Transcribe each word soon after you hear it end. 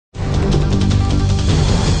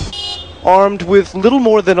Armed with little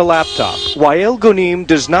more than a laptop, Wael Ghonim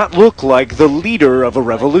does not look like the leader of a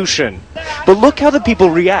revolution. But look how the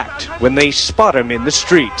people react when they spot him in the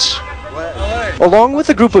streets. Along with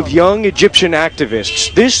a group of young Egyptian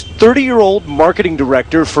activists, this 30-year-old marketing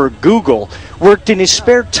director for Google worked in his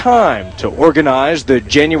spare time to organize the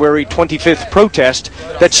January 25th protest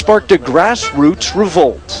that sparked a grassroots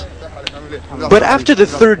revolt. But after the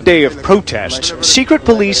third day of protests, secret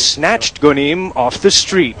police snatched Ghonim off the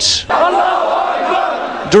streets.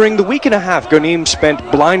 During the week and a half Ghonim spent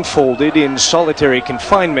blindfolded in solitary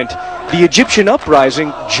confinement, the Egyptian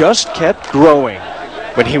uprising just kept growing.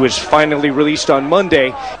 When he was finally released on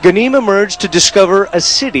Monday, Ghonim emerged to discover a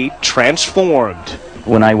city transformed.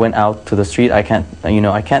 When I went out to the street, I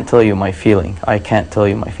can't tell you my feeling. I can't tell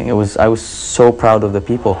you my feeling. I was so proud of the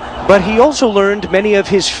people. But he also learned many of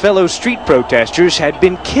his fellow street protesters had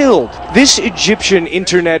been killed. This Egyptian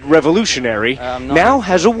internet revolutionary now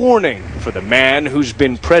has a warning for the man who's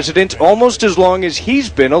been president almost as long as he's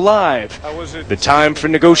been alive. The time for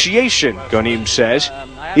negotiation, Ghonim says,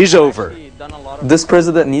 is over. This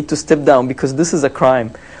president needs to step down because this is a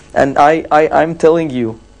crime. And I'm telling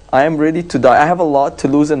you, I am ready to die. I have a lot to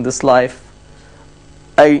lose in this life.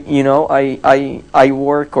 I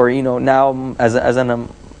work, or now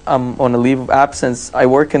I'm on a leave of absence. I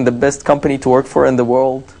work in the best company to work for in the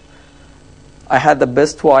world. I had the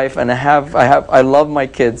best wife, and I love my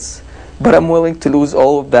kids, but I'm willing to lose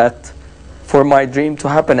all of that for my dream to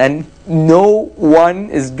happen. And no one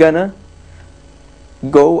is gonna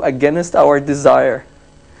go against our desire.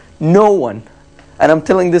 No one. And I'm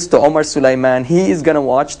telling this to Omar Sulaiman. He is going to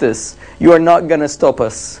watch this. You are not going to stop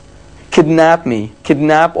us. Kidnap me.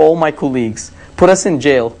 Kidnap all my colleagues. Put us in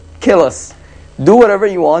jail. Kill us. Do whatever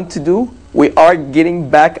you want to do. We are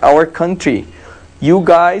getting back our country. You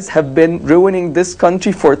guys have been ruining this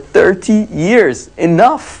country for 30 years.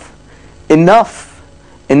 Enough. Enough.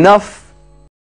 Enough.